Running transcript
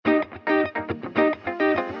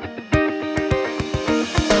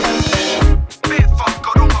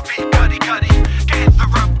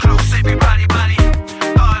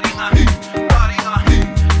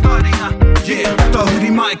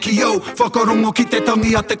whakarongo ki te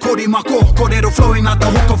tangi a te korimako. Kōrero flowing out the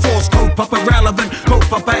hook of force. Kaupapa relevant,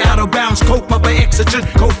 kaupapa out of bounds, kaupapa exigent,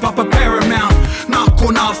 kaupapa paramount. Nā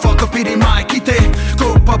kona whakapiri mai ki te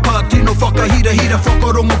kaupapa tino whakahira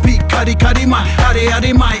whakarongo pi kari mai.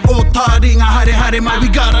 Hare mai, o tā ringa hare mai. We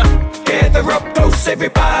gotta gather up close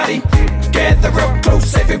everybody. Gather up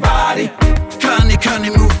close everybody.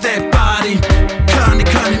 Kani move that body.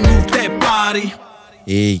 Kani move that body.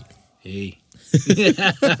 Hey.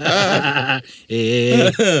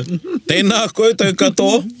 Tēnā koutou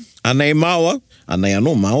katoa. Anei maua. Anei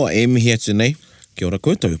anō maua. E mihi atu nei. Kia ora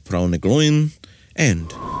koutou. Praone Gloin.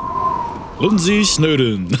 And Lindsay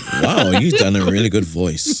Snowden. wow, you've done a really good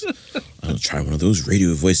voice. I'll try one of those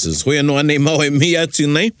radio voices. Hoi anō anei maua e mihi atu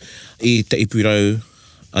nei. I te ipirau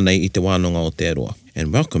anei I te wānanga o te aroa.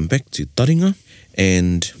 And welcome back to Taringa.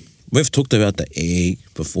 And we've talked about the E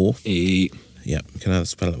before. E. Yeah, can I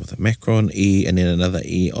spell it with a macron, E, and then another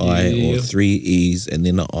E, I, or 3 E's, and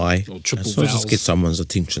then an I. Or triple so vowels. Just get someone's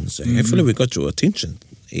attention. So hopefully we got your attention.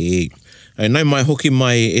 E. I know mai hoki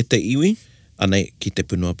mai e te iwi, anei ki te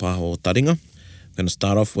punua pāho o Taringa. We're going to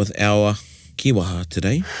start off with our kiwaha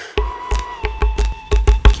today.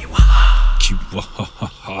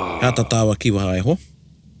 Kiwaha. How ta tāua kiwaha e ho?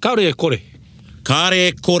 Kaore e kore.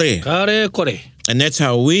 Kare kore. Kare e kore. And that's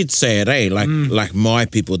how we'd say it, eh? Like my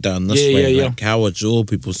people down this way. Yeah. Like how would your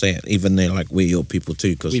people say it? Even they're like, we're your people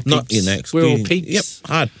too. Because not, peeps. We're all peeps. Yep,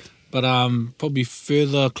 hard. But probably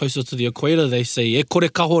further, closer to the equator, they say e kore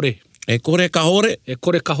kahore. E kore kahore. E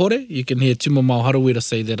kore kahore. You can hear Timo Mauharawira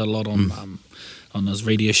say that a lot on his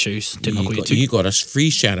radio shows. You got a free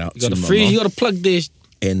shout out. You got a plug there.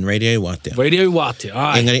 And Radio Wātea. Radio Wātea,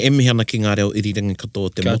 ai. Engari, e mihi ana ki ngā reo irirangi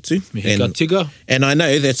katoa te motu. Mihi ka tiga. And I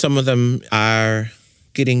know that some of them are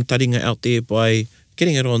getting taringa out there by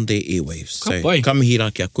getting it on their airwaves. Ka So, pai.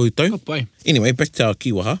 kamihira kia koutou. Ka pai. Anyway, back to our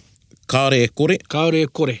kiwaha. Kaore e kore, Kaore e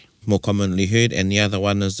kore. more commonly heard. And the other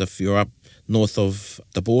one is if you're up north of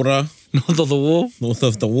the border, North of the wall. north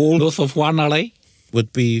of the wall, North of Whanarei.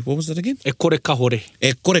 would be, what was it again? E kore kahore.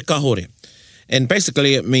 E kore kahore. And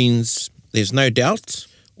basically it means there's no doubt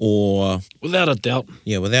or... Without a doubt.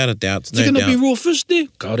 Yeah, without a doubt. Is there going to be raw fish there?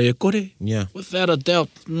 Kaore e kore. Yeah. Without a doubt.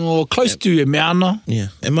 Oh, close to e meana. Yeah.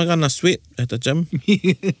 Am I going to sweat at the gym?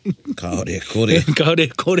 Kaore e kore. Kaore e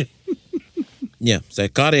kore. Yeah, so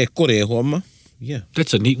kaore e kore e hoama. Yeah,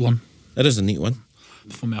 That's a neat one. it is a neat one.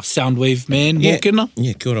 From our Soundwave man, Yeah. Mokena.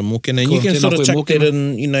 Yeah, kia ora mokena. And Kia you ora can sort of tēnā chuck koe that mokena.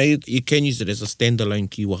 in, you know, you can use it as a standalone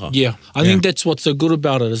kiwaha. Yeah, I think that's what's so good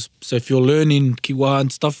about it. Is so if you're learning kiwaha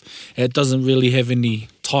and stuff, it doesn't really have any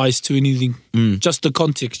ties to anything. Just the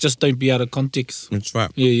context. Just don't be out of context. That's right.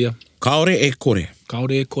 Yeah. Kaore e kore.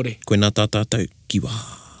 Kaore e kore. Koe nā tā tātou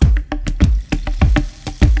kiwaha.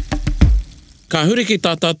 Ka hure ki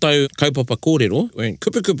tā tātou kaupapa kōrero,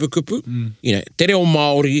 kupu. You know, te reo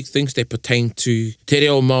Māori, things that pertain to te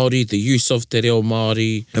reo Māori, the use of te reo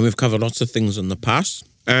Māori, and we've covered lots of things in the past.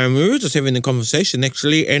 We were just having a conversation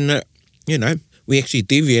actually, and you know, we actually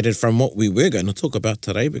deviated from what we were going to talk about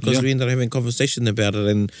today because we ended up having a conversation about it.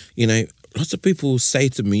 And you know, lots of people say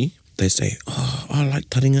to me, they say, "Oh, I like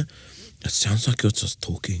taringa. It sounds like you're just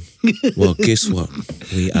talking." Well, guess what?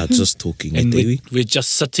 We are just talking, And Dewi. we're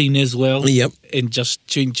just sitting as well. Yep. And just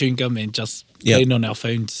chewing gum and just playing on our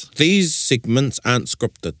phones. These segments aren't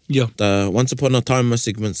scripted. Yeah. The Once Upon a Time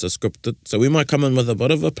segments are scripted. So we might come in with a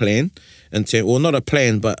bit of a plan, well, not a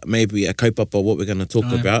plan, but maybe a kaupapa of what we're going to talk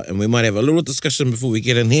about. And we might have a little discussion before we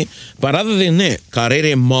get in here. But other than that, ka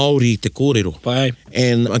rere Māori te kōrero. Pai.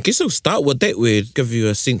 And I guess I'll start with that word, give you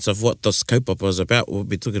a sense of what this kaupapa is about. We'll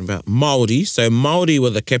be talking about Māori. So Māori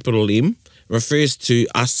with a capital M refers to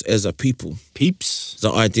us as a people. Peeps.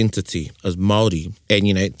 The identity as Māori. And,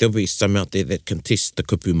 you know, there'll be some out there that contest the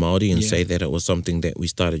kupu Māori and say that it was something that we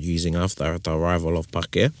started using after the arrival of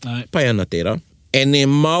Pākehā. Ai. Pai ana tērā. And then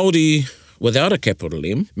Māori without a capital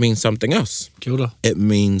M means something else. Kia ora. It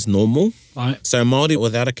means normal. Ai. So Māori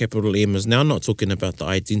without a capital M is now not talking about the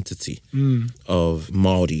identity of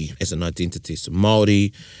Māori as an identity. So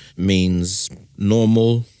Māori means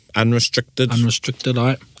normal, unrestricted, Unrestricted,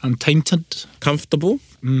 ai. Untainted. comfortable.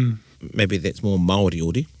 Maybe that's more Māori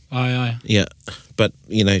ori. Ai. Yeah, but,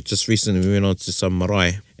 you know, just recently we went on to some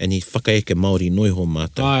marae and he whakaeke Māori noiho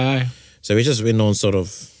mātou. Ai. So we just went on sort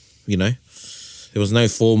of, you know, there was no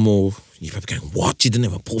formal, you're probably going, what? You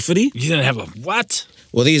didn't have a pōwhiri? You didn't have a what?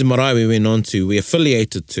 Well, these marae we went on to, we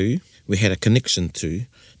affiliated to, we had a connection to.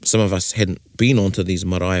 Some of us hadn't been onto these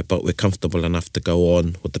marae, but we're comfortable enough to go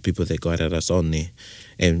on with the people that guided us on there.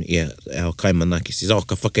 And yeah, our kaimanaki says,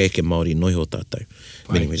 ka whakaeke Māori noiho tātou.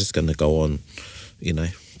 Meaning we're just going to go on, you know,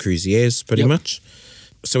 cruise years pretty much.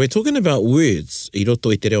 So we're talking about words, I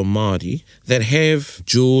roto I te reo Māori, that have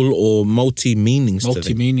dual or multi-meanings to them.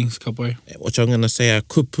 Multi-meanings, ka pai. Which I'm going to say are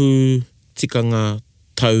kupu, tikanga,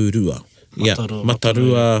 taurua. Matarua,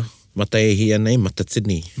 Matarua, mataehia nei,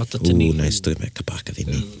 matatini. Matatini. Ooh, nice to about kapaka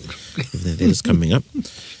then. That is coming up.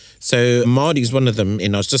 So Māori is one of them,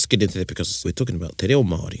 and I was just getting into that because we're talking about te reo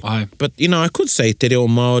Māori. Aye. But, you know, I could say te reo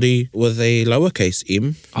Māori with a lowercase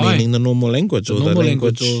m, Aye. meaning the normal language. The or normal the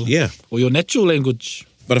language. or, Yeah. or your natural language.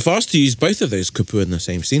 But if I was to use both of those kupu in the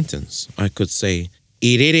same sentence, I could say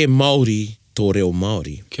I rere Māori tō reo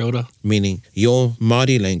Māori, Kia ora. meaning your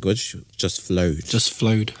Māori language just flowed. Just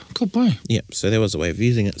flowed. Ka pai. Yeah, so that was a way of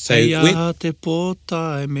using it. So Hei when- aha te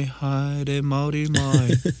pōtai me haere Māori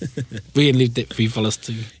mai. We can leave that for you fellas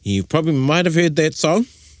too. you probably might have heard that song.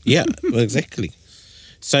 Yeah, exactly.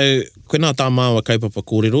 So, koena tā māua kaupapa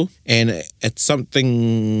kōrero, and it's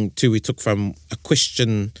something too we took from a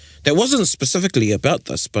question that wasn't specifically about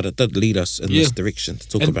this, but it did lead us in Yeah. this direction to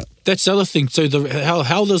talk And about. that's the other thing. So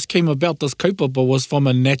how this came about, this kaupapa, was from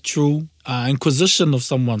a natural inquisition of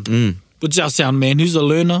someone. Which is our sound man, who's a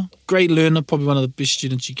learner, great learner, probably one of the best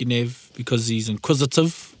students you can have because he's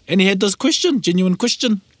inquisitive. And he had this question, genuine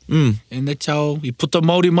question. And that's how he put the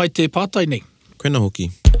Māori mai te pātai nei. Koena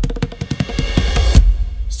hoki.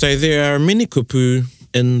 So there are many kupu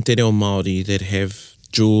in te reo Māori that have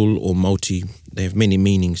dual or multi, they have many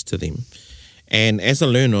meanings to them. And as a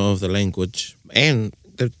learner of the language, and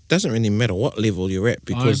it doesn't really matter what level you're at,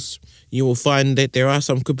 because you will find that there are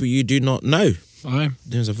some kupu you do not know. Aye.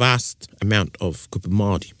 There's a vast amount of kupu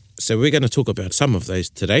Māori. So we're going to talk about some of those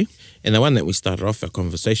today. And the one that we started off our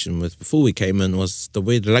conversation with before we came in was the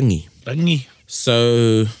word rangi. Rangi.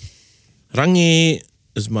 So Rangi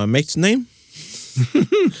is my mate's name.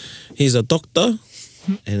 He's a doctor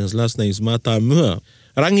and his last name is Mātāmua.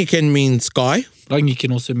 Rangi can mean sky. Rangi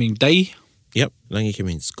can also mean day. Yep, rangi can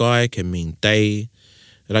mean sky, can mean day.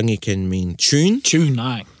 Rangi can mean tune, Tune,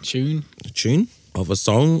 aye. Tune. a tune of a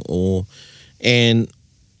song, and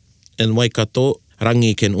in Waikato,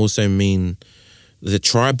 rangi can also mean the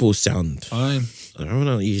tribal sound. Aye. I don't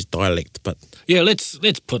want to use dialect, but Yeah, let's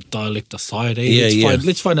put dialect aside, eh? Yeah,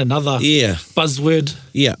 Let's find another yeah, buzzword.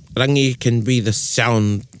 yeah. Rangi can be the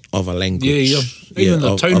sound of a language. Yeah, yeah. Even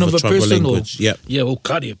the tone of a tribal person. language. Or, Yeah, yeah, o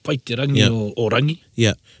kare, pai te rangi Yeah. o rangi.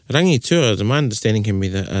 yeah. Rangi too, as my understanding, can be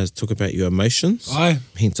talk about your emotions. Aye.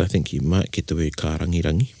 Hence, I think you might get the word ka rangi.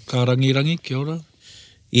 Ka rangi, kia ora.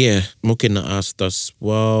 Yeah, Mokena asked us,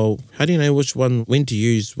 well, how do you know which one, when to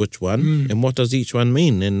use which one, and what does each one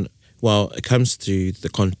mean? And, well, it comes to the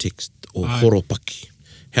context or Aye. horopaki.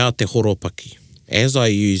 How te horopaki. As I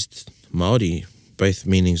used Māori, both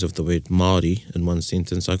meanings of the word Māori in one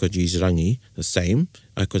sentence, I could use rangi, the same.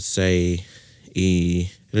 I could say, I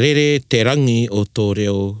rere te rangi o tō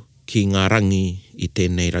reo ki ngā rangi I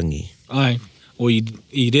tēnei rangi. Aye. O i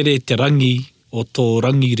rere te rangi o tō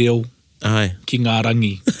rangi reo Aye. ki ngā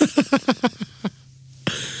rangi.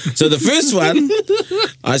 So the first one,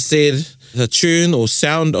 I said, the tune or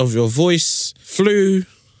sound of your voice flew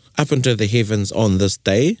up into the heavens on this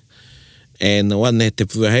day. And the one that Te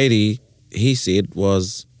Puaheiri, he said,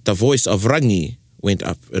 was the voice of rangi went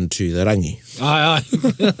up into the rangi. Aye.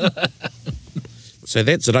 So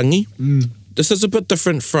that's rangi. This is a bit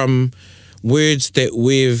different from words that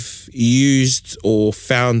we've used or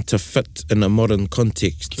found to fit in a modern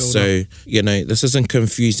context. Kia ora. So, you know, this isn't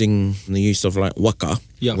confusing the use of like waka,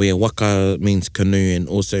 Yeah. where waka means canoe and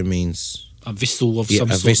also means A vessel of a some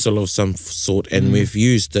sort. vessel of some sort, and we've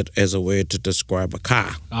used it as a word to describe a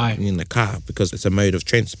car. Aye. In the car, because it's a mode of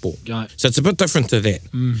transport. Aye. So it's a bit different to that.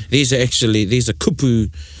 These are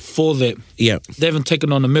kupu. For that. Yeah, They haven't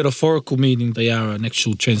taken on a metaphorical meaning. They are an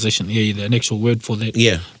actual translation. Yeah, they're an actual word for that.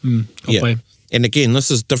 yeah. Ka Yeah. pai. And again,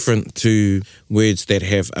 this is different to words that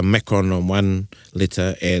have a macron on one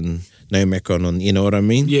letter and no macron on, you know what I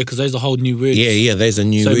mean? Yeah, because those are whole new words. Yeah, those are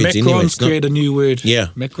new So words anyway. macrons It's not- create a new word. Yeah.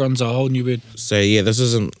 Macrons are a whole new word. So yeah, this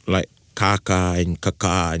isn't like kaka and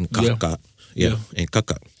kaka and kaka. Yeah, and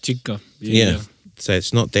kaka. Tika. Yeah. So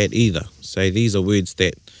it's not that either. So these are words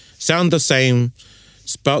that sound the same,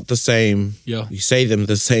 spelt the same, Yeah. you say them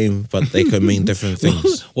the same, but they can mean different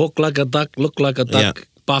things. Walk like a duck, look like a duck, Yeah.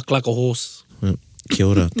 bark like a horse. Kia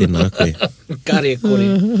ora, tēnā koe. Kare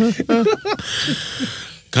kore.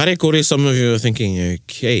 Kare kore, some of you are thinking,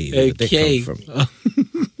 okay, where did that Okay. come from?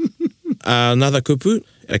 Another kupu,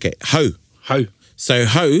 okay, hau. Hau. So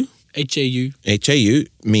hau, H-A-U. H-A-U,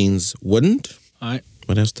 means wind. Right.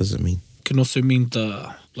 What else does it mean? Can also mean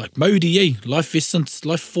the, like, mauri, eh? Life essence,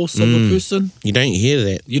 life force of a person. You don't hear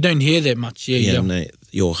that. You don't hear that much. Yeah. No,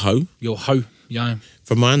 your hau. Your hau. Yeah.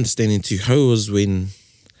 From my understanding too, hau was when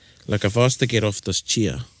Like if I was to get off this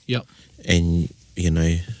chair Yep. and, you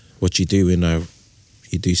know, what you do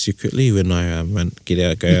you do secretly when I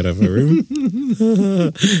go out of a room.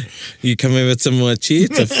 You come over to my chair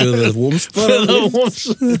to feel the warmth spot.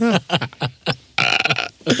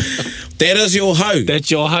 That is your hoe.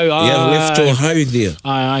 That's your hoe. You have left your hoe there.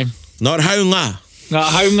 Aye. Not haunga.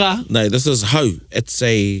 Haunga. No, this is hoe. It's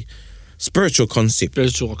a spiritual concept.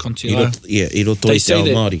 Spiritual content. Iro toi They te say ao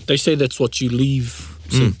that. Māori. They say that's what you leave.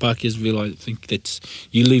 So Pākea's I think that's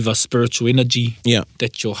you leave a spiritual energy. Yeah.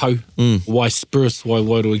 That's your hoe. Why spirits? Why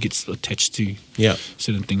do it gets attached to Yeah.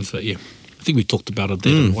 certain things? But yeah, I think we talked about it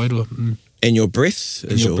there. Why do I? And your breath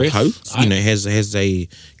is your your breath. hoe. Aye. You know, has a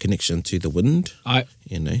connection to the wind. Aye.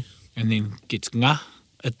 You know, And then gets ngā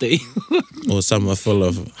at the or some are full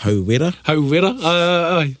of hoe wera. hoe wera.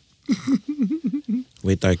 Aye.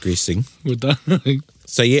 We're digressing. We're done.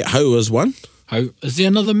 So yeah, hoe is one. Hoe. Is there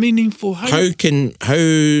another meaning for hoe? Hoe can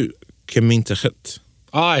mean to hit.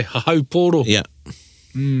 Aye, hoe poro. Yeah.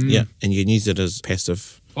 Yeah, and you can use it as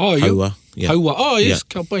passive. Oh, yeah. Haua. Yeah. Haua. Oh, yes, Yeah.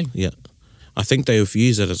 ka pai. Yeah. I think they if you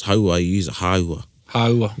use it as haua, you use haua.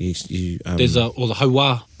 Haua. You There's or the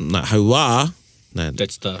haua. no, haua. No,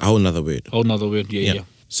 That's the a whole nother word. whole nother word. Yeah.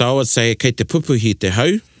 So I would say, kei te pupu hi te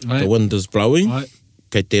hau, Right. the wind is blowing. Right.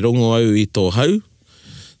 Kei te rongo au i tō hau,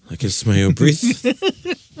 I can smell your breath.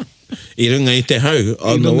 I runga i te hau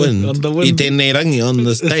on the wind. on the wind. I tēnei rangi on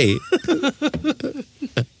this day.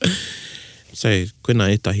 So,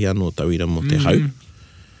 koina e tahi anō tauira mo te hau.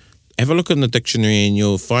 Have a look in the dictionary and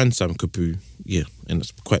you'll find some kupu. Yeah, and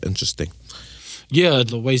it's quite interesting. Yeah,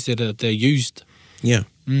 the ways that they're used. Yeah.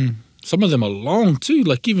 Some of them are long too.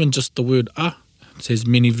 Like even just the word it says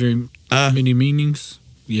many meanings.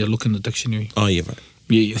 Yeah, look in the dictionary. Oh, yeah, right.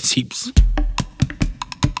 Yeah, it's heaps.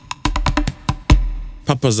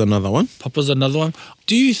 Papa's another one. Papa's another one.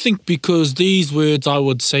 Do you think because these words I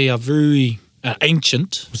would say are very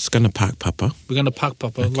ancient, It's going to park Papa. we're going to park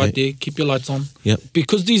Papa Okay. right there, keep your lights on. Yep.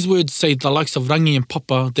 Because these words say the likes of Rangi and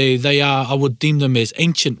Papa, they are, I would deem them as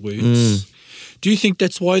ancient words. Do you think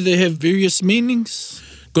that's why they have various meanings?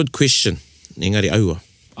 Good question. Engari aua.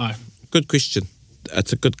 Aye, Good question.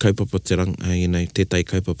 It's a good kaupapa te rang, you know, tētai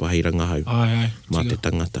kaupapa hei rangahau aye. mā te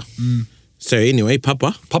tangata. So anyway,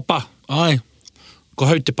 Papa. Papa, aye. Ko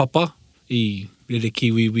hau te papa I rere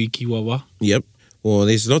kiwi ki wawa. Yep. Well,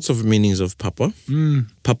 there's lots of meanings of Papa.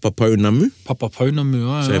 Papa pounamu. Papa paunamu,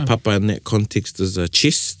 aye. So aye. Papa in that context is a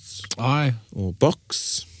chest Aye, or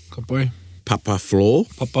box. ka pai. Papa floor.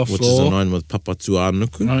 Papa Which is floor. in line with Papa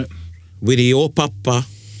tuanuku. Right. Wiri o Papa.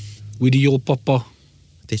 Wiri o papa.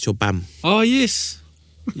 That's your bum. Oh, yes.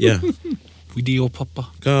 Yeah. Wiri o papa.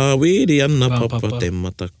 Ka wiri ana Ka papa, papa. te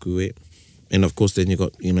mataku e. And of course then you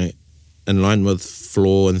got, you know, in line with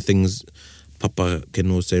floor and things, Papa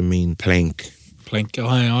can also mean plank, Plank,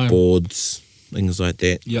 aye. boards, things like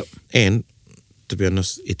that. Yep. And, to be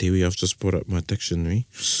honest, e te hui, I've just brought up my dictionary.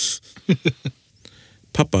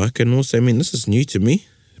 Papa can also mean, this is new to me,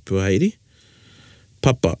 puairi.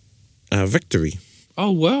 Papa, victory.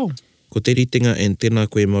 Oh, wow. Ko te ritinga and tēnā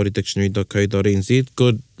koe māoridictionary.co.nz.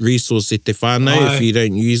 Good resource e te whānau Aye. if you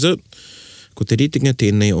don't use it. Ko te ritinga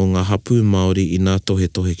tēnei o ngā hapu Māori I ngā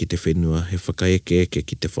tohe ki te whenua, he whakaeke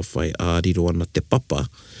ki te whawhai āriro ana te papa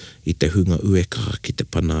I te hunga ueka ki te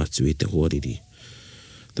pana atu I te hoariri.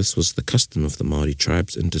 This was the custom of the Māori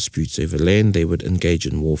tribes in disputes over land. They would engage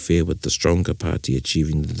in warfare with the stronger party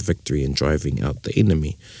achieving the victory and driving out the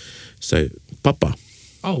enemy. So, papa,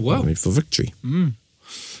 Oh, wow. for victory.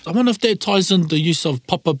 I wonder if that ties in the use of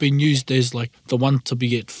papa being used as like the one to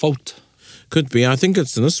be at fault. Could be. I think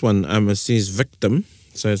it's in this one. It says victim.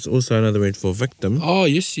 So it's also another word for victim. Oh,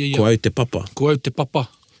 yes, yeah. Ko au te papa. Ko au te papa.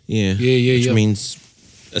 Yeah. Yeah, Which yeah. means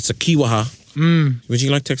it's a kiwaha. Would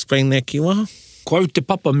you like to explain that kiwaha? Ko au te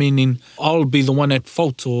papa meaning I'll be the one at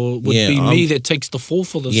fault or would Yeah, be I'm- me that takes the fall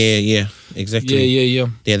for this. Yeah, exactly. Yeah.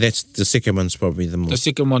 Yeah, that's the second one's probably the more. The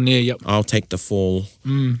second one there, yep. I'll take the fall.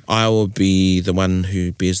 I will be the one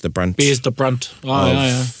who bears the brunt. Bears the brunt.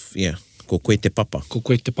 Aye. Yeah. Ko koe te papa. Ko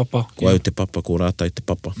koe te papa. Ko au te papa, ko rātou te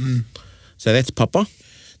papa. So that's papa.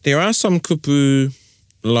 There are some kupu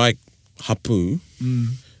like hapu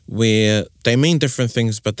where they mean different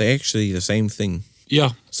things but they're actually the same thing.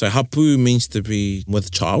 Yeah. So hapu means to be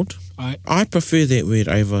with child. Aye. I prefer that word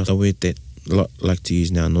over the word that like to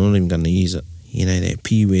use now. I'm not even going to use it. You know, that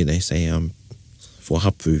P word they say for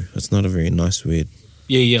hapu. It's not a very nice word.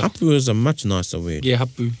 Yeah. Hapu is a much nicer word. Yeah,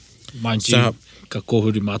 hapu. Mind So- you, ka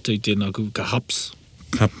kohuri mātou I tēnā ku, ka haps.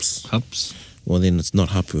 Haps. Haps. Well, then it's not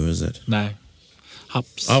hapu, is it? No.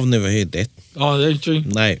 Haps. I've never heard that. Oh, that's true.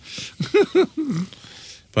 No.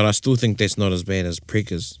 But I still think that's not as bad as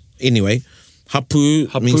preggers. Anyway, Hapu,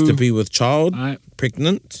 Hapu. means to be with child, Aye.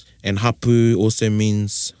 pregnant. And hapu also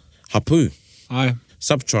means hapu, Aye.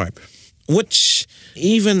 sub-tribe. Which,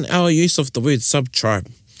 even our use of the word sub-tribe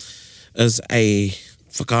is a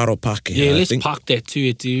whakaaro Pākehā, Yeah, I let's think. park that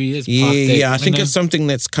too, Etu. Let's Yeah, park that. yeah, I think you it's something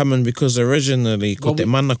that's common because originally ko Well, te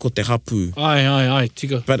mana, ko te hapu. know. Aye,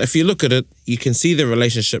 tika. But if you look at it, you can see the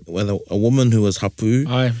relationship with a woman who is hapu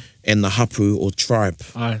Aye, and the hapu or tribe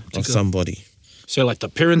aye, of tika. somebody. So like the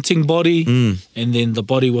parenting body and then the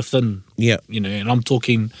body within, Yeah, and I'm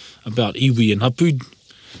talking about iwi and hapu,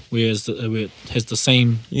 where it has the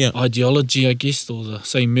same Yeah. ideology, I guess, or the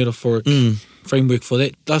same metaphoric framework for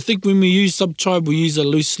that. I think when we use sub-tribe, we use it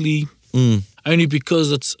loosely only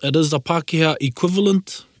because it is a Pākehā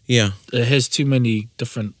equivalent. yeah, It has too many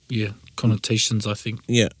different connotations, I think.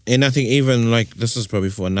 yeah. And I think even like, this is probably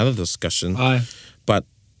for another discussion, Aye, but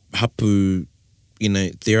hapu,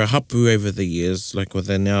 there are hapu over the years, like with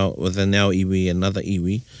our iwi, another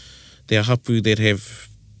iwi. There are hapu that have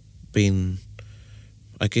been,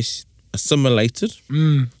 I guess, assimilated,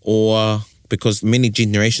 or because many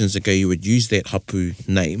generations ago you would use that hapu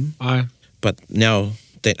name, aye, but now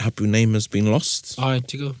that hapu name has been lost. aye,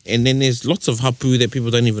 tika. And then there's lots of hapu that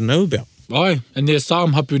people don't even know about. Aye, and there's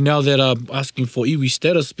some hapu now that are asking for iwi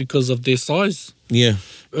status because of their size. Yeah,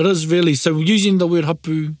 It is really, so using the word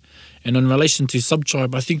hapu and in relation to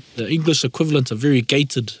sub-tribe, I think the English equivalents are very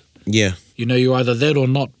gated. yeah, You're either that or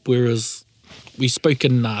not, whereas we spoke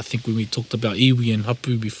in, I think when we talked about iwi and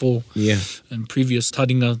hapu before yeah, in previous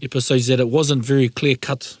taringa episodes, that it wasn't very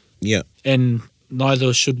clear-cut, yeah, and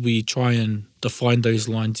neither should we try and define those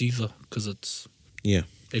lines either, because it's yeah.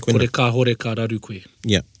 e kore ka hore ka raru koe.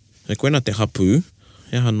 Yeah. E koena te hapu,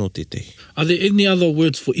 he no te te. Are there any other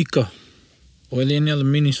words for ika? Or are there any other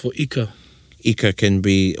meanings for ika? Ika can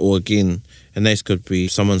be, or again, and those could be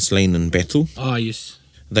someone slain in battle. Ah, yes.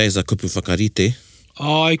 Those are kupu whakarite.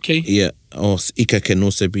 Ah, okay. Yeah. Or ika can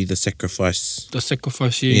also be the sacrifice. The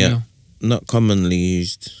sacrifice, yeah. Not commonly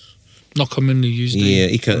used. Not commonly used. Yeah,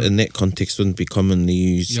 ika in that context wouldn't be commonly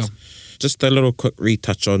used. Yeah. Just a little quick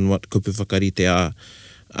retouch on what kupu whakarite are.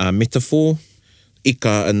 Metaphor.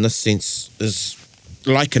 Ika, in this sense, is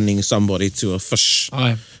likening somebody to a fish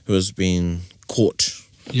Aye. who has been caught.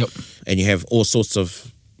 Yep. And you have all sorts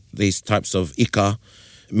of these types of ika,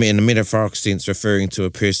 in a metaphoric sense, referring to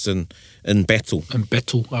a person in battle. And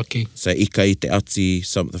battle, okay. So ika i te ati,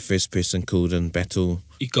 the first person killed in battle.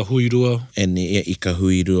 Ika huirua. And ika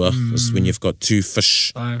huirua is when you've got two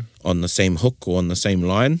fish Aye. on the same hook or on the same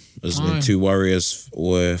line. Is Aye. when two warriors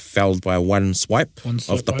were felled by one swipe of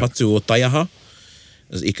swipe, the aye. patu or taiaha.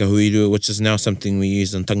 Is ika huirua, which is now something we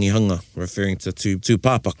use in tangihanga, referring to two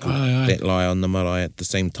pāpaku Aye, aye. that lie on the marae at the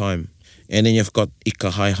same time. And then you've got ika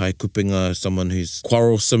haihai kupinga, someone who's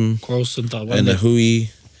quarrelsome, Quarrelsome ta and a wana. hui,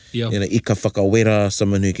 Yeah. ika whakawera,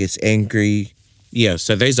 someone who gets angry. Yeah,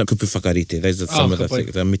 so those are kupu whakarite. Those are some of ka pai.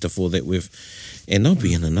 the metaphor that we've... And they'll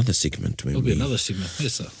be in another segment. When There'll be we, another segment.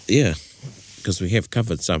 Yes, sir. Yeah, because we have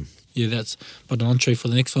covered some. Yeah, that's but an entree for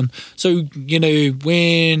the next one. So,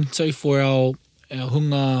 for our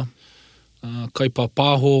hunga kaipa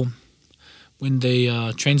pāho, when they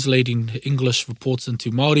are translating English reports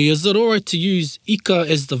into Māori, is it all right to use ika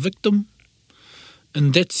as the victim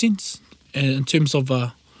in that sense? In terms of,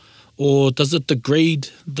 or does it degrade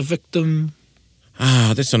the victim?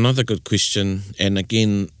 That's another good question. And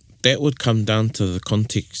again, that would come down to the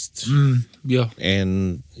context. Yeah.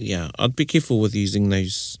 And yeah, I'd be careful with using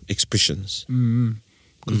those expressions.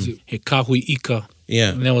 Because he kahui ika.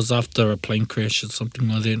 Yeah. And that was after a plane crash or something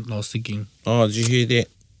like that. And I was thinking, Oh, did you hear that?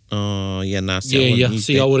 Oh, yeah, nah. yeah.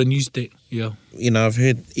 See, I wouldn't use that. Yeah. I've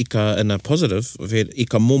heard ika in a positive. I've heard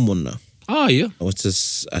ika momona, Ah, yeah. which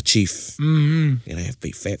is a chief. Have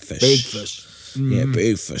big fat fish. Big fish. Yeah,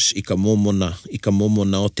 big fish. Ika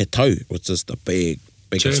momona o te tau, which is the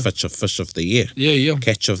biggest fish of the year. Yeah.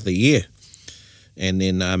 Catch of the year. And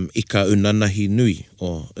then ika unanahi nui,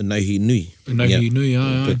 or unauhi nui. Unauhi nui,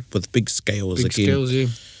 aye. With big scales Big again. scales, yeah.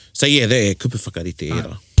 So yeah, there, kupu whakarite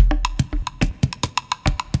era.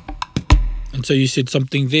 And so you said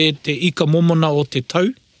something there, te ika momona o te tau,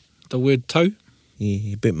 the word tau.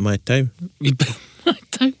 Yeah, bit my tau.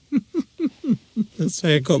 Tau. So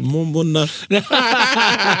I got momona.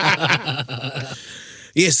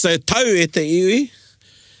 Yes, so tau e te iwi.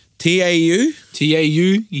 T-A-U. T-A-U,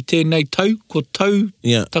 i tēnei tau, ko tau,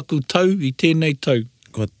 Yeah. taku tau, i tēnei tau.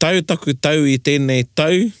 Ko tau taku tau i tēnei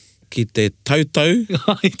tau, ki te tautau.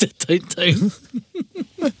 I te tau tau.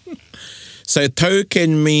 So tau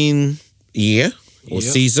can mean year or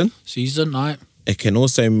Yeah. season. Season, aye. It can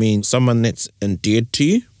also mean someone that's endeared to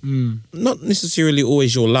you. Not necessarily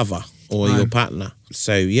always your lover or your partner.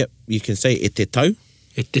 So, yep, you can say e te tau.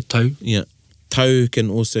 E te tau. Yeah. Tau can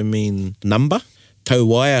also mean number. Tau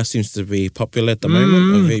waia seems to be popular at the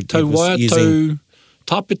moment. Tau waia, tau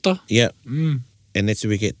tāpeta. Yeah. And that's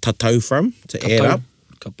where we get tatau from, to add up.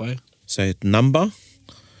 Ka pai. So, number.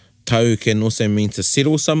 Tau can also mean to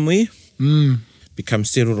settle somewhere. Become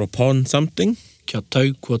settled upon something. Kia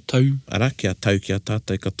tau, kua tau. Ara, kia tau, kia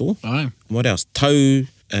tātou katoa. Ai. What else? Tau,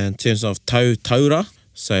 in terms of tau, taura.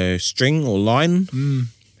 So, string or line.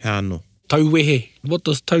 How no? Tauwehe. What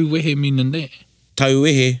does tauwehe mean in that?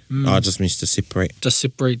 Tauwehe, it just means to separate. Just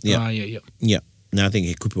separate. Yeah. Yeah. Yeah. No, I think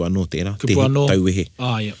he kupu anō tērā. Kupu anō. Tauwehe.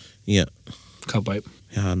 Yeah. Yeah. Ka pai.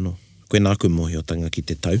 Hea anō. Koe nā koe mohi o tanga ki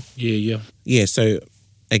te tau. Yeah. Yeah, so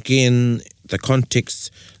again, the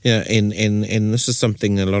context, and this is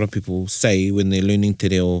something a lot of people say when they're learning te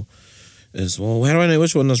reo is, well, how do I know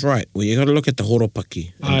which one is right? Well, you got to look at the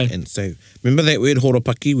horopaki. And so, remember that word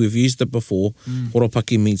horopaki? We've used it before.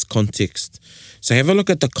 Horopaki means context. So have a look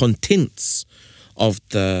at the contents of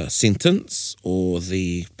the sentence or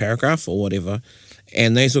the paragraph or whatever,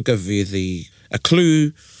 and those will give you a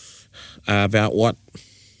clue about what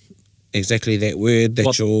exactly that word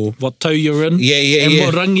that what tau you're in. Yeah. And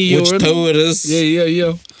what rangi you're in. Which tau it is.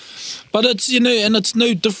 Yeah. But it's, and it's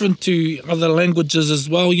no different to other languages as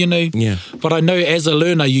well, Yeah. But I know as a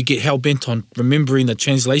learner, you get hell-bent on remembering the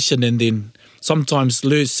translation and then sometimes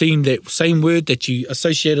seeing that same word that you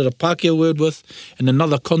associated a Pākehā word with in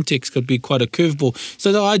another context could be quite a curveball.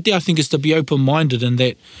 So the idea, I think, is to be open-minded in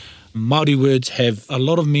that Māori words have a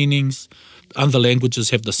lot of meanings. Other languages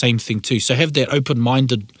have the same thing too. So have that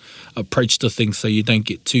open-minded approach to things so you don't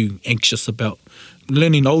get too anxious about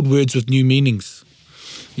learning old words with new meanings.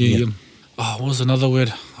 Yeah. Oh, what was another word?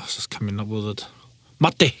 I was just coming up with it.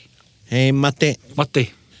 Mate. Hey, mate.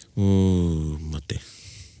 Mate. Ooh, mate.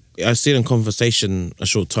 I said in conversation a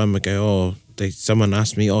short time ago, someone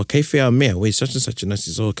asked me, kei whea mea, wei such and such, and I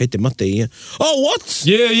said, kei te mate ia. Oh, what?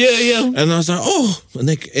 Yeah. And I was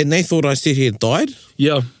like, and they thought I said he had died.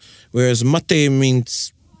 Yeah. Whereas mate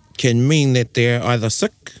can mean that they're either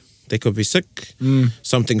sick, they could be sick,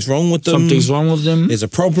 something's wrong with them. There's a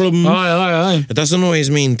problem. Aye. It doesn't always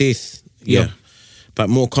mean death. Yeah. But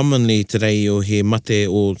more commonly today you'll hear mate,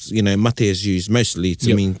 or, mate is used mostly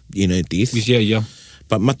to mean, death. Yeah.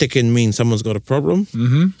 But mate can mean someone's got a problem,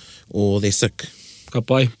 or they're sick. Ka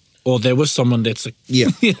pai. Or there was someone that's sick.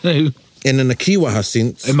 Yeah. And in a kiwaha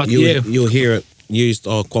sense, you'll hear it used,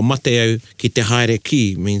 kua mate au ki te haere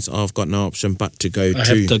ki, means I've got no option but to go to. I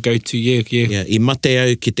have to go to, yeah. Yeah, I mate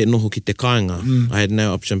au ki te noho ki te kāinga. I had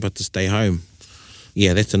no option but to stay home.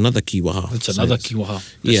 Yeah, that's another kiwaha. That's another kiwaha.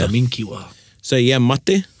 That's a mean kiwaha. So yeah,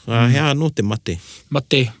 mate. Hea anō te mate.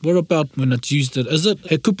 Mate. What about when it's used? Is it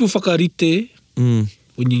he kupu whakarite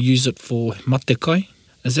when you use it for mate kai?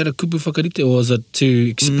 Is that a kupu whakarite, or is it to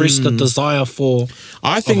express the desire for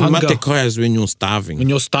I think mate kai is when you're starving. When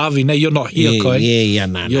you're starving, you're not here kai. Yeah,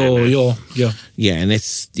 no. Yeah, and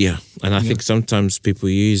that's, and I think sometimes people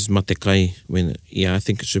use mate kai when, I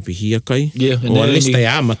think it should be here kai. Yeah. Or unless they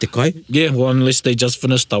are mate kai. Yeah, or unless they just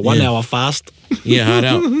finished a 1 hour fast. Yeah, hard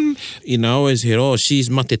out. I always hear, she's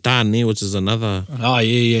mate tāne, which is another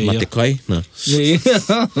mate kai. No. Yeah.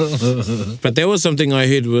 But there was something I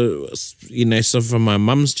heard, so from my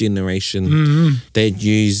mum's generation, they'd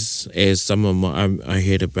use as some of my, I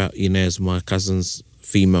heard about, as my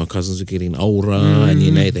female cousins were getting older, and,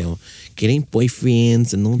 they were getting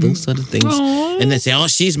boyfriends and all those sort of things. Aww. And they say,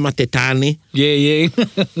 she's mate tāne. Yeah.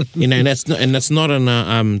 that's not in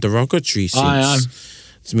a derogatory sense.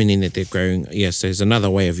 It's meaning that they're growing. Yes, there's another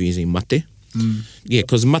way of using mate. Yeah,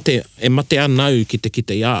 because mate anau ki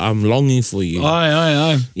te ia, I'm longing for you.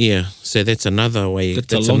 Aye. Yeah, so that's another way.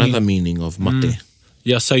 That's another meaning of mate.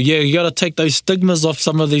 Yeah, so you got to take those stigmas off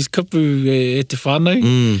some of these kupu e te whānau,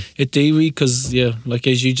 e te iwi, because, like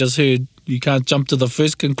as you just heard, you can't jump to the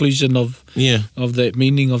first conclusion of that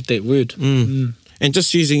meaning of that word. And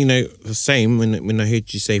just using, the same, when I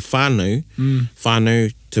heard you say whānau,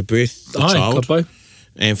 whānau to birth the child, kapai.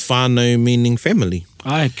 And whānau meaning family.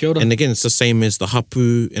 Aye, kia ora. And again, it's the same as the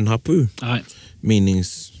hapu and hapu. Aye.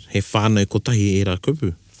 Meanings, he whānau kotahi e rā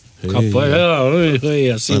kupu.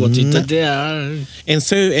 I see what you did there. And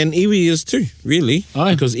iwi is too, really.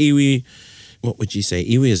 Aye. Because iwi, what would you say?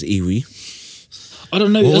 Iwi is iwi. I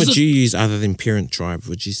don't know. What would you use other than parent tribe?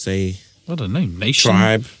 Would you say? I don't know. Nation.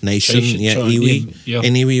 Tribe, nation, tribe, iwi. Yeah.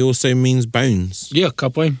 And iwi also means bones. Yeah,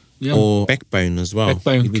 kapai. Yeah. Or backbone as well.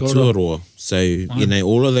 Backbone, iwi tuaroa. So,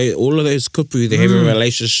 all of those kupu, they have a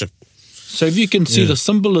relationship. So if you can see the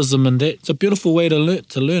symbolism in that, it's a beautiful way to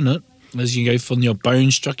learn it. as you go from your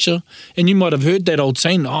bone structure. And you might have heard that old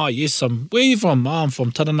saying, yes, where are you from? I'm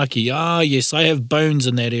from Taranaki. Yes, I have bones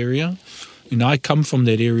in that area. I come from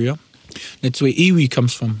that area. That's where iwi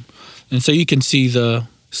comes from. And so you can see the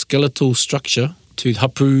skeletal structure to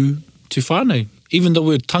hapu to whānau. Even the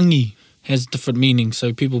word tangi has different meanings.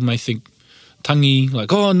 So people may think tangi,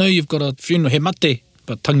 like, no, you've got a funeral, he mate.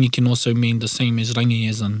 But tangi can also mean the same as rangi,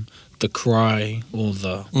 as in the cry or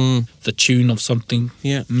the tune of something.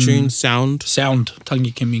 Yeah, tune, sound. Sound.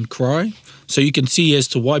 Tangi can mean cry. So you can see as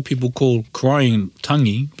to why people call crying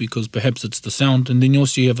tangi, because perhaps it's the sound. And then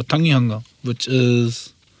also you have a tangihanga, which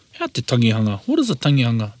is... How te tangihanga? What is a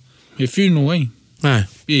tangihanga? He funeral, eh? No.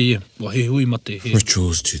 Yeah. Well, he hui mate. He.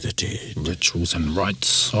 Rituals to the dead. Rituals and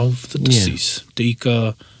rites of the deceased. Te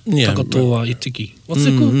ika takatoa itiki. What's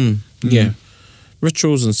it called? Yeah.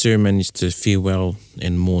 Rituals and ceremonies to farewell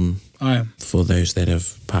and mourn Aye. for those that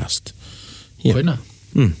have passed. Yeah. Koina.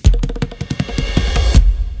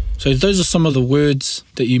 So those are some of the words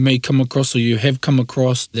that you may come across or you have come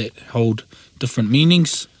across that hold different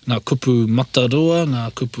meanings. Ngā kupu mata roa,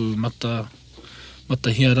 ngā kupu mata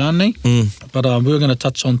hia rānei. But we're going to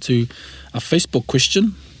touch on to a Facebook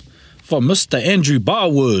question from Mr. Andrew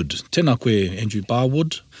Barwood. Tēnā koe, Andrew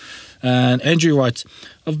Barwood. And Andrew writes,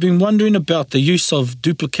 I've been wondering about the use of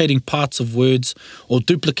duplicating parts of words or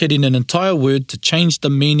duplicating an entire word to change the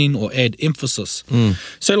meaning or add emphasis.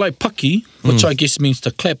 So like paki, which I guess means to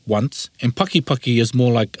clap once, and paki paki is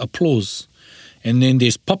more like applause. And then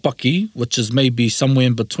there's papaki, which is maybe somewhere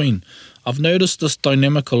in between. I've noticed this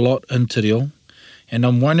dynamic a lot in te reo, and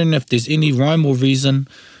I'm wondering if there's any rhyme or reason,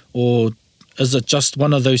 or is it just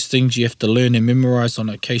one of those things you have to learn and memorize on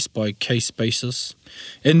a case-by-case basis?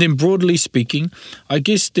 And then broadly speaking, I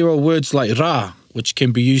guess there are words like rā, which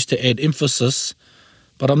can be used to add emphasis,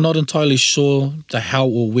 but I'm not entirely sure the how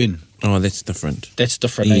or when. Oh, that's different. That's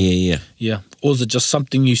different, Yeah. Or is it just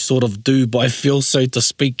something you sort of do by feel, so to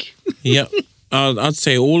speak? Yeah. I'd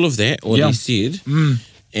say all of that, what he said,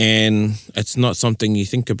 and it's not something you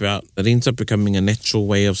think about. It ends up becoming a natural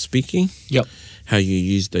way of speaking. Yep. How you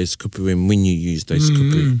use those kupu and when you use those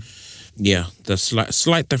kupu. Yeah, the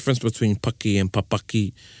slight difference between paki and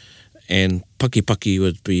papaki, and paki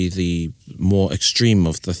would be the more extreme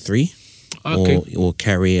of the three, or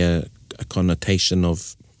carry a connotation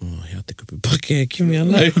of, hea te kupu paki, kimi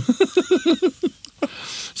anō.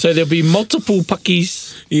 So there'll be multiple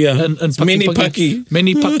pakis. Yeah, and paki, many paki.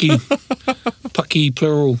 Many paki. Paki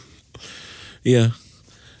plural. Yeah.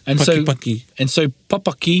 And paki. So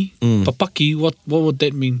papaki, papaki, what would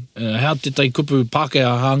that mean? How did they kupu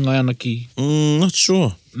Pākehā hāngai ana ki? Not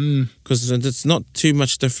sure. Because it's not too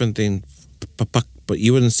much different than papak, but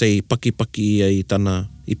you wouldn't say paki i tana,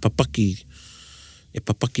 I papaki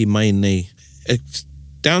mai nei. It's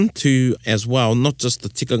down to, as well, not just the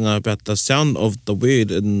tikanga, about the sound of the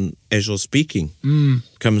word as you're speaking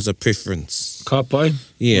comes a preference. Ka pai.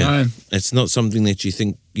 Yeah. Aye. It's not something that you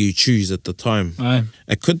think you choose at the time. Aye.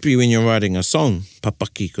 It could be when you're writing a song,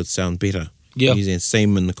 papaki could sound better. Yeah. Using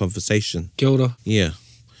same in the conversation. Kia ora. Yeah.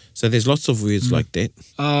 So there's lots of words like that.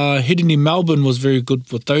 Hirini Melbourne was very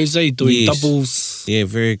good with those, doing doubles. Yeah,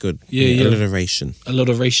 very good. Yeah. Alliteration.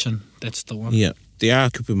 Alliteration, that's the one. Yeah. There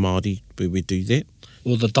are kupu Māori where we do that.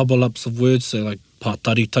 Or the double ups of words, so like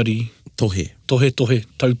pātari. Tohe. Tohe,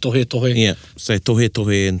 tau tohe. Yeah, so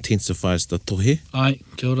tohe intensifies the tohe. Ai,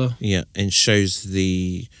 kia ora. Yeah, and shows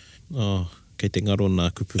the, kei te ngaro nā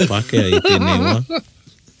kupu Pākehā I tēnei wā.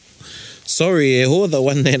 Sorry, the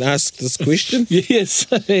one that asked this question. Yes,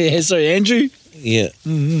 sorry, Andrew. Yeah,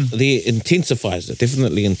 the intensifies it,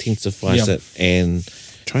 definitely intensifies it, and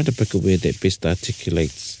trying to pick a word that best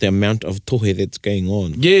articulates the amount of tohe that's going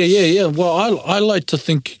on. Yeah. Well, I like to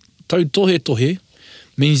think tau tohe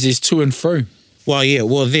means there's to and fro.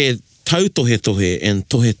 Well, there tau tohe and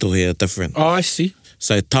tohe are different. Oh, I see.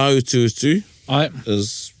 So tau tutu Aye.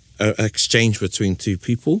 is an exchange between two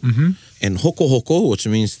people. And hoko, which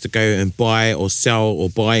means to go and buy or sell, or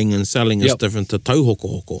buying and selling is different to tau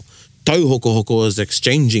hoko. Tau hoko is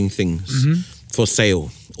exchanging things for sale,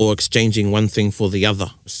 or exchanging one thing for the other.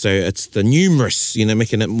 So it's the numerous,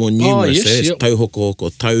 making it more numerous. Yes, It's tau hoko,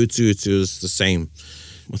 tau tutu is the same.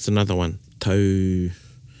 What's another one? Tau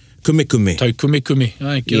kume. Tau kume.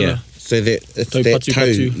 Ai, kia ora. So it's Tau that patu tau,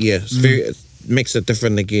 patu. it's very, it makes it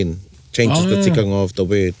different again. Changes the tikanga of the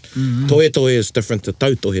word. Tohe is different to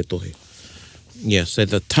tau tohe. Yeah, so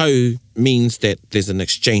the tau means that there's an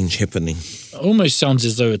exchange happening. It almost sounds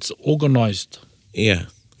as though it's organised. Yeah.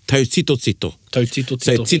 Tau tito. Tau tito.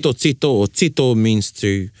 So tito or tito means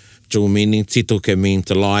to, dual meaning. Tito can mean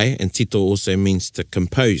to lie, and tito also means to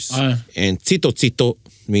compose. Aye. And tito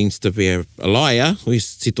means to be a liar. We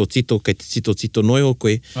tito tito, kei te tito tito noi o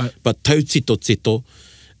koe. Right. But tau tito tito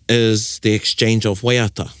is the exchange of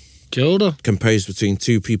waiata. Kia ora. Composed between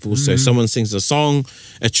two people. So someone sings a song,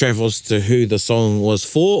 it travels to who the song was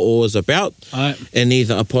for or was about Right. in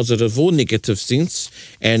either a positive or negative sense.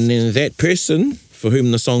 And then that person for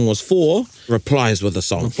whom the song was for replies with a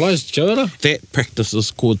song. Replies, kia ora. That practice is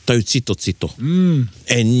called tau tito tito.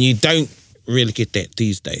 And you don't really get that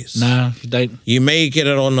these days. Nah, you don't. You may get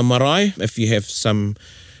it on the marae if you have some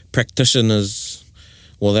practitioners,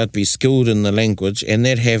 well, they'd be skilled in the language and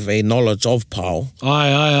they'd have a knowledge of pao.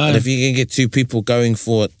 Aye. And if you can get two people going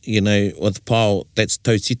for it, you know, with pao, that's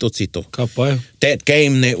tau tito tito. Ka pai. That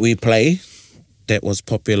game that we play, that was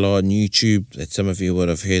popular on YouTube, that some of you would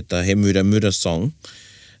have heard, the He Mura Mura song.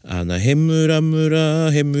 The He Mura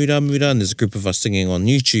Mura, He Mura Mura, and there's a group of us singing on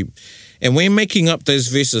YouTube. And we're making up those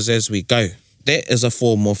verses as we go. That is a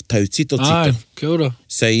form of tau tito tito. Aye, kia ora.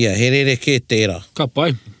 So yeah, he rere ke tērā. Ka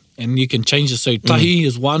pai. And you can change it. So tahi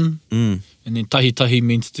is one. And then tahi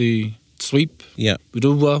means to sweep. Yeah,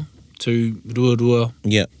 Rua to rua.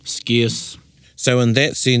 yeah. Scarce. So in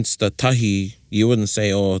that sense, the tahi, you wouldn't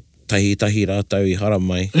say, oh, tahi rātau I hara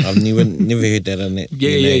mai. I've never heard that in that.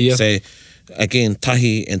 Yeah. So again,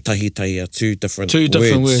 tahi and tahi are two different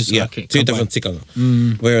words. Yeah, Okay, two ka different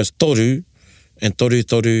tikanga. Whereas toru and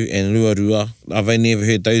toru and rua, I've only ever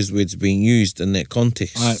heard those words being used in that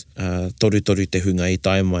context. Right. Toru te hunga I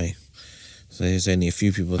tae mai. So there's only a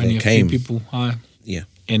few people Only that a came. few people. Aye. Yeah,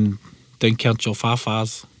 And don't count your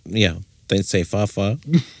whawhas. yeah. Don't say whawha.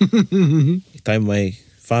 I tae mai,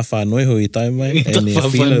 whawha noiho I tae mai. I tae And their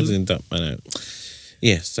whawha feelers noiho. and that. I know.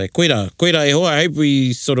 Yeah, so koira e hoa. I hope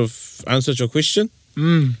we sort of answered your question.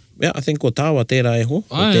 Yeah, I think ko tāua tērā e ho.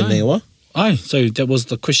 Aye, Tēnei aye. wā. Aye, so that was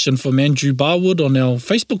the question from Andrew Barwood on our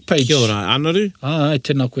Facebook page. Kia ora, Anaru. Ai,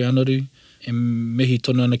 tēnā koe anaru. E mihi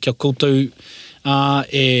tonu ana kia koutou.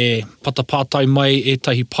 E patapātai mai e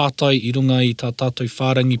tahi pātai I runga I tā tātou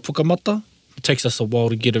whārangi pukamata. It takes us a while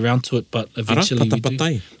to get around to it, but eventually we do.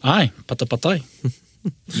 patapatai. Ai, patapatai.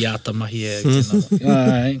 Ia ta mahi e tēnā.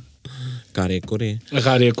 Ai. Kare kore.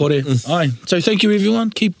 Akare kore. Aye. So thank you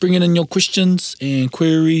everyone. Keep bringing in your questions and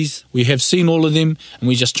queries. We have seen all of them and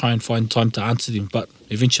we just try and find time to answer them, but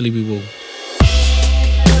eventually we will.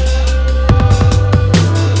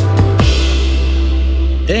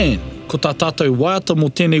 And ko tā tātou waiata mō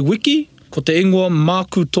tēnei wiki, ko te ingoa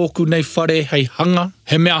māku tōku nei whare hei hanga.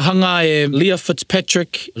 He mea hanga e Leah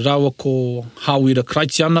Fitzpatrick, rawa ko Hāwira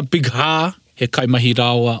Kraitiana, Big Ha, he kaimahi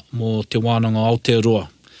rawa mō te wānanga Aotearoa.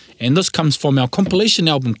 And this comes from our compilation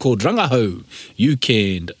album called Rangahau. You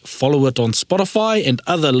can follow it on Spotify and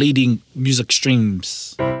other leading music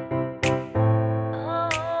streams.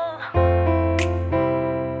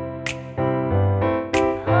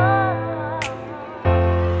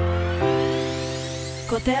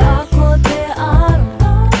 Ko te a, ko te aro,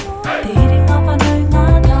 te iringa whanau ngā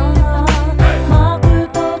tanga, māku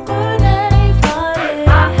tōku nei whare,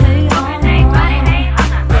 hei hanga.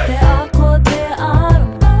 Ko te a, ko te aro,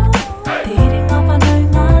 te iringa whanau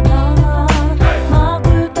ngā tanga,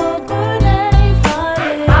 māku tōku nei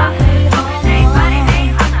whare, hei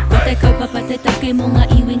hanga. Ko te kaupapa te take mō ngā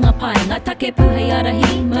iwi ngā paenga, take puhei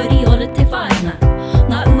arahi, muri ora te whaenga.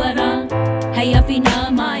 Ngā uara, hei awhina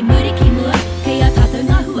mai, muri ki mua, kei a tātou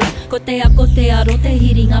ngā hua. Ko te aro, te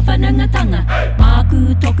hiri ngā whanangatanga, māku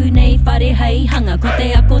toku nei whare hei hanga. Ko te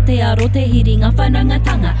aro, te hiri ngā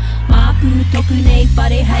whanangatanga, māku toku nei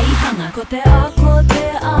whare hei hanga. Ko te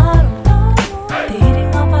aro, te hiri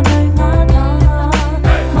ngā whanau ngā tanga,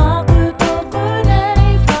 māku toku nei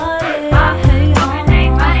whare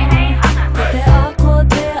hei hanga. Ko te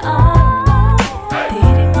aro, te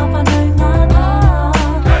hiri ngā whanau ngā tanga,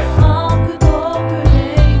 māku toku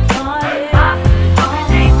nei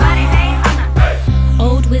whare.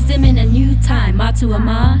 Old wisdom in a new time, Matua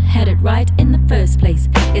Ma had it right in the first place.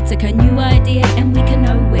 It took a new idea and we can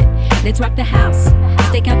know it. Let's rock the house,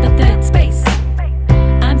 stake out the third space.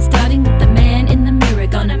 I'm starting with the man in the mirror,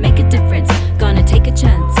 gonna make a difference, gonna take a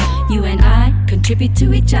chance. You and I contribute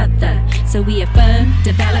to each other, so we affirm,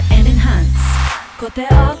 develop and enhance. Ko te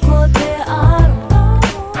aro, te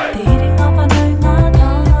hiri ngā whanau ngā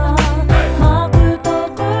tanga, māku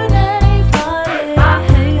tōku nei whare,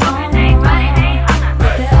 hei hanga.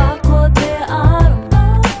 Ko te aro,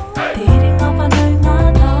 te hiri ngā whanau ngā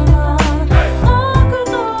tanga, māku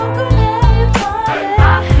tōku nei whare,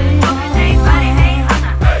 hei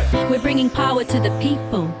hanga. We're bringing power to the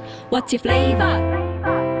people. What's your flavor?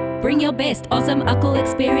 Bring your best awesome ako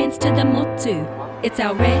experience to the motu. It's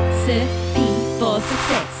our recipe for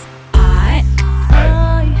success. I,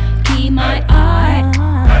 ki mai I.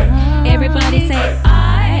 Everybody say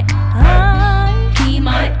I.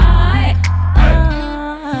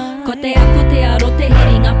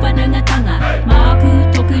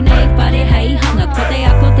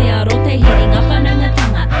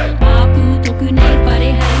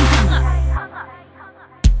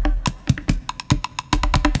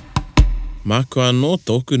 Māku anō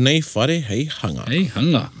tōku nei whare hei hanga. Hey,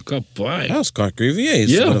 hanga, ka pai. That was quite groovy, eh?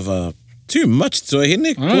 It's Yeah. sort of too much to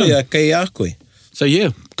hene. Koia kei a koe. So yeah,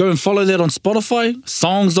 go and follow that on Spotify.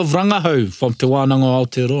 Songs of Rangahau from Te Wānanga o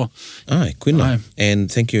Aotearoa. Ai, kuina. Ai.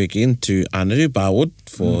 And thank you again to Anaru Barwood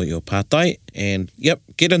for your pātai. And yep,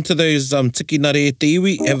 get into those tikinare e te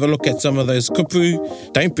iwi. Have a look at some of those kupu.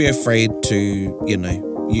 Don't be afraid to,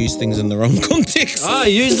 use things in the wrong context. I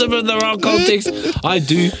use them in the wrong context. I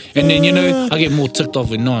do. And then, I get more ticked off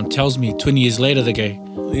when no one tells me 20 years later they go,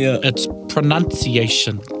 Yeah. it's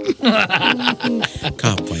pronunciation.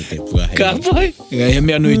 Ka pai te puahei. Ka pai? He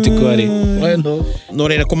mea nui te kuare. Ai no. Nō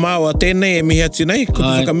reira, ko māua tēnei e mihi atu nei. Kupu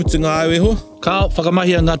Ai. whakamutu ngā au e ho. Ka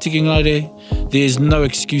whakamahia ngā tiki ngāre. There's no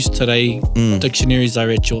excuse today. Dictionaries are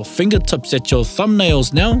at your fingertips, at your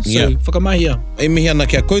thumbnails now. So Yeah. whakamahia. E mihi ana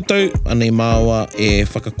kia koutou, anei māua e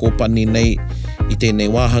whakakōpani nei i tēnei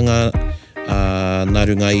wāhanga. Nā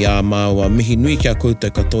runga i a māua mihi nui kia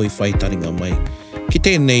koutou katoa i whai taringa mai. Ki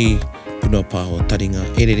tēnei punua pāho taringa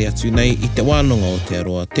e rere atu nei i te wānanga o te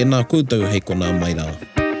aroa. Tēnā koutou hei kona mai rā.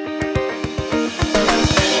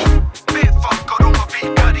 Bit whakaronga,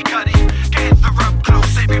 bit kari. Gather up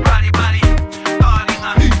close, everybody, buddy.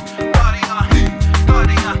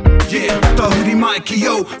 Taringa. Yeah, tahuri mai ki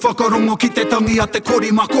au. Whakarongo ki te tangi a te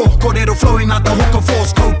korimako. Korero flowing at the hook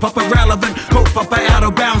force. Kaupapa relevant, kaupapa out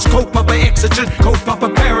of bounds. Kaupapa exigent, kaupapa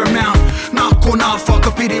paramount. Nā kona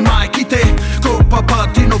whakapiri mai ki te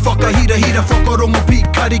kaupapa tino whakahira. Whakarongo pi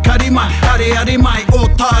kari mai. Hare mai, o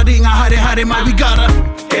taringa hare mai. We gotta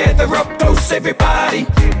gather up close, everybody.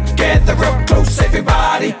 Gather up close,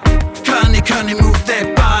 everybody. Kani move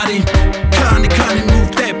that body. Kani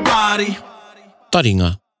move that body.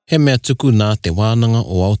 Taringa, he mea tuku nā te wānanga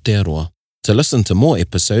o Aotearoa. To listen to more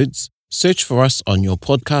episodes, search for us on your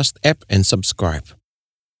podcast app and subscribe.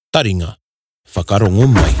 Taringa, whakarongo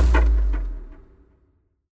mai.